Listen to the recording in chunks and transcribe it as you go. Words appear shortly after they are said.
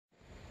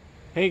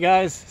Hey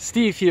guys,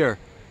 Steve here.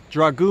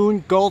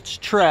 Dragoon Gulch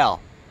Trail.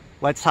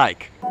 Let's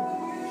hike.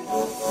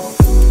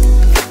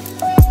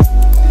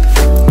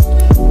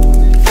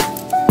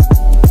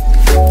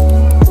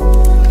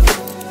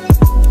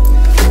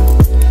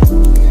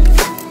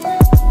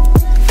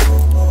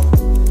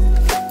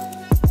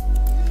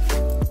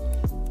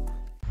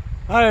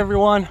 Hi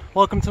everyone,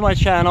 welcome to my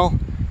channel.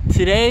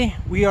 Today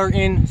we are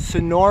in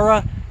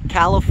Sonora,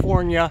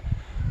 California,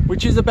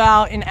 which is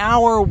about an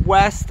hour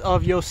west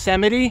of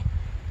Yosemite.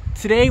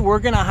 Today we're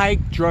gonna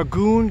hike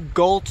Dragoon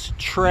Gulch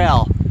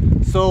Trail.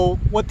 So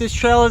what this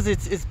trail is,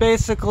 it's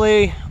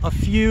basically a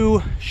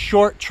few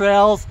short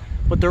trails,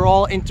 but they're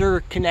all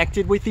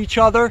interconnected with each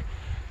other.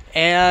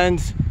 And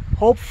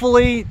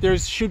hopefully there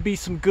should be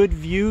some good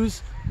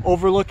views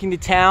overlooking the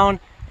town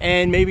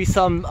and maybe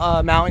some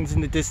mountains in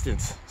the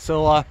distance.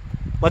 So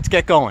let's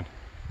get going.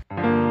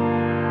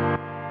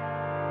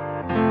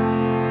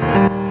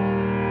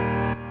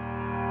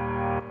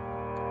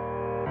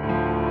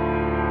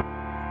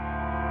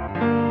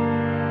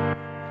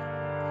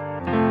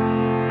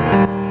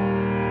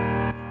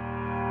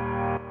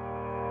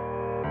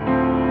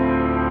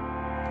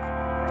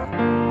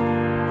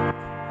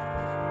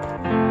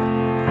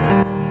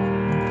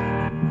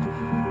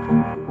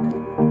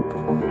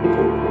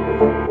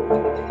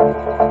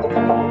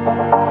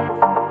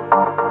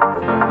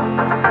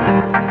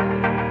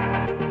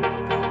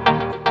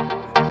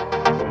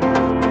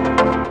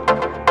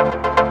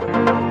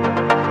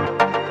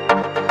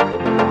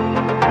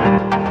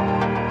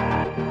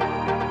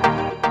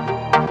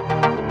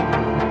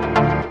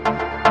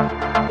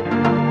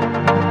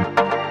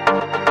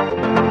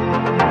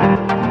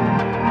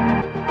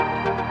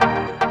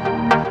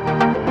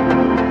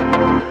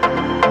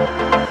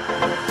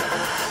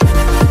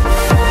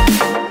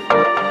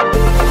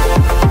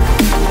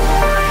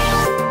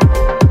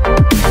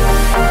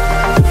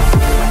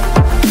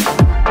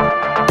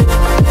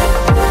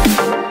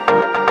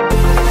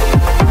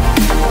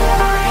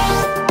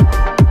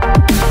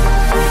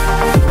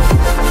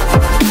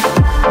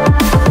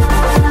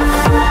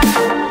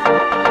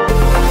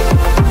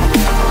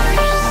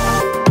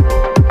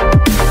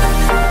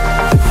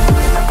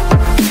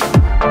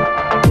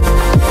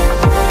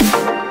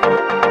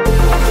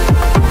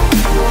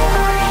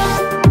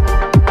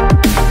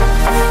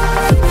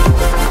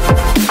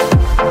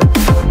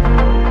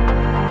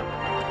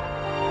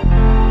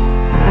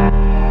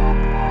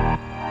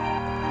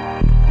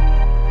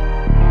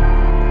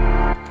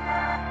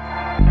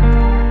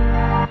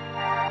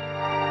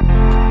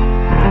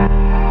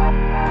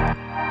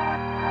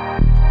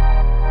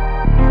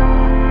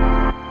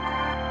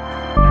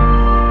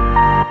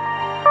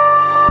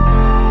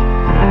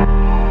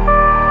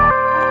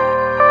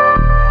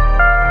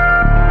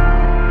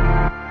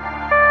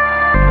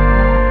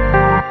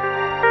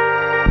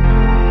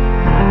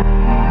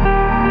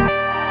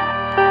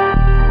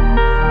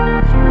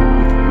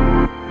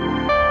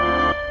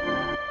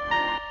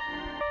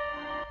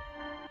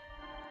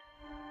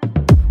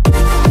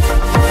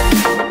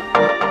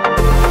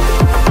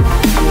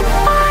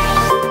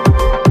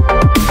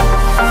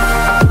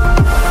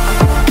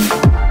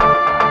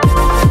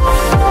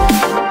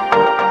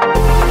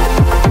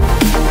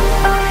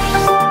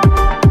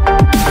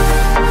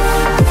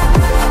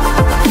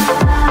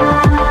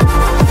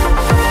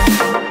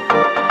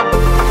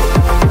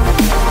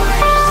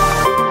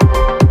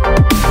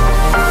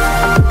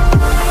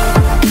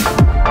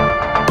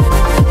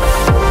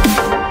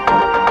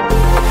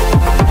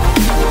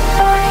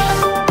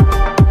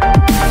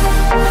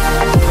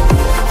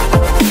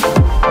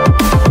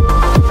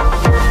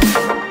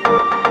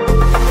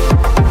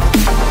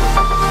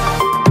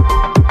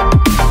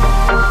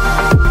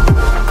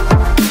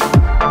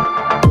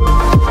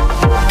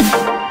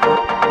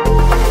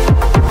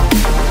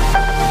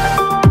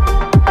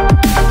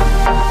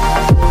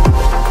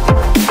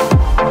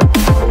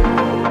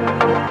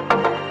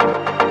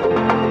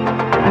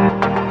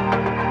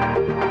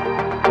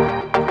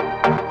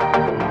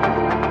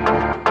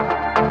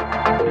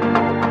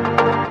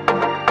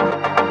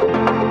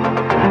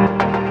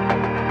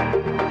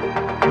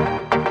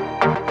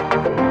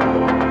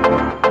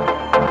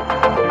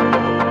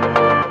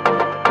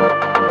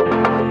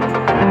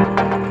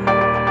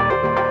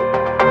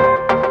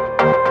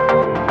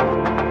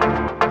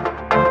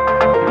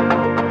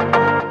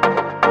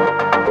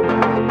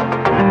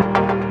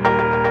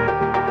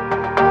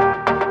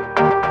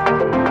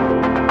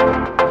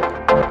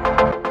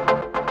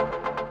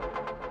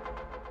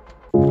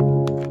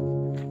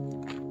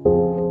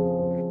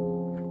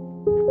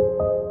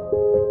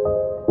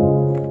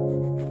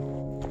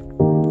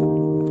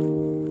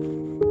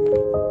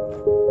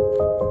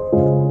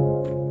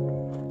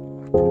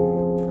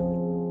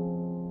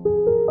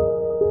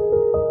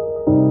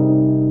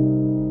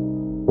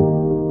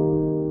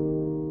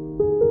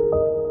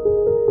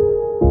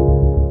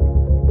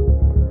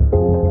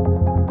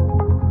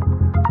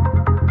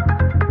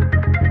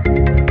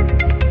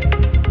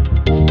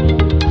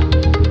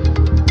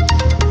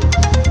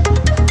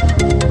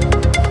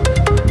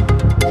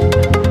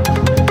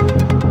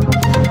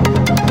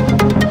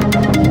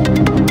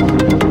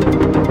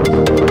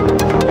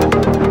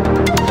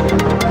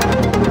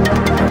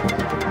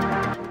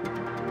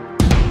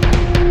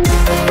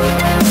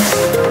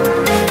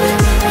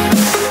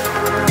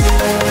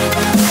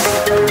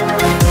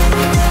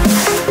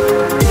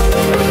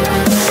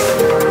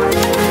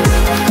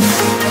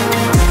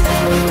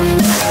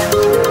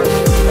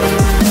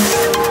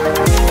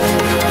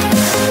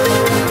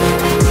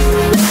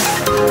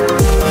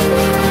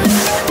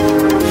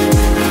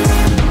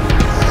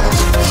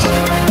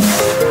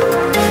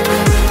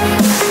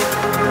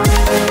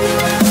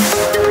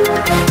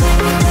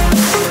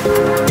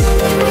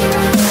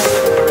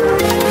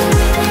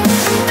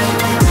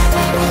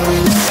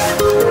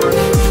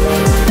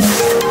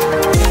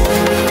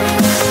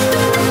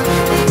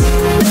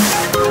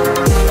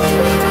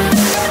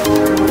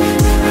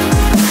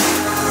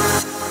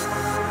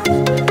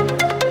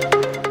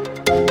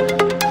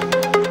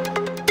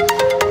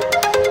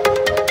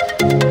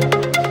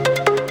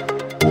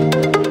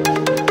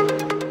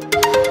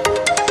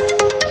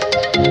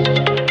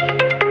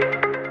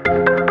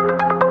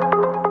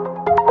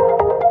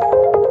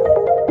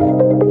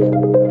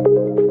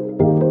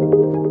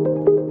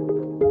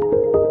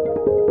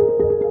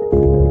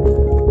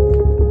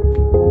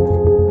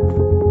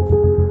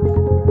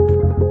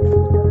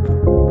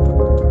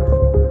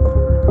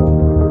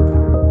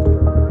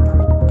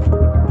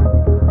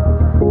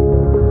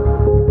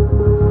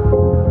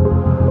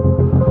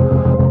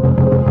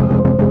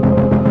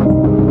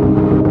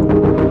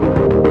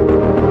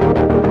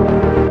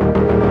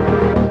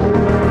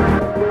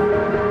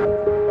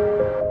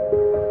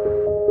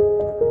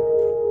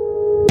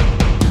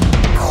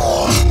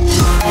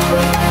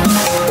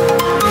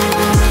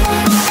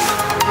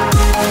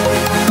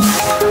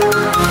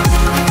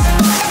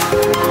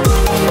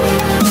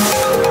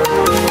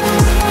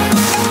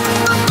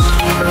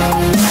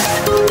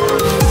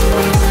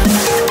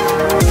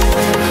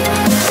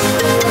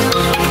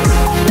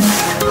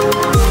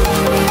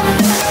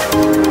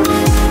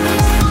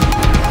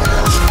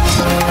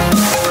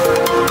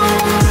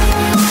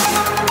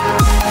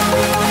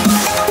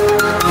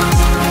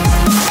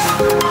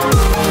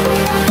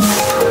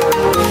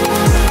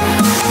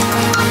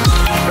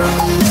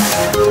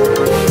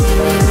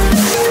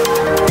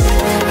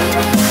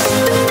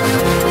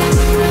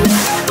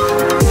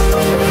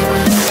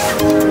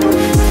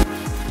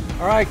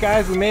 Alright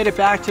guys, we made it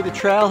back to the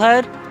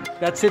trailhead.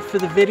 That's it for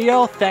the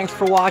video. Thanks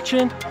for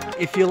watching.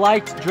 If you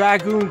liked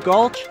Dragoon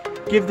Gulch,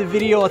 give the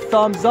video a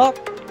thumbs up.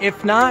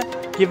 If not,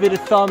 give it a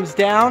thumbs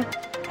down.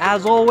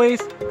 As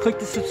always, click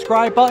the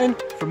subscribe button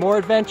for more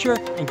adventure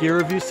and gear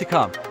reviews to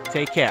come.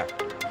 Take care.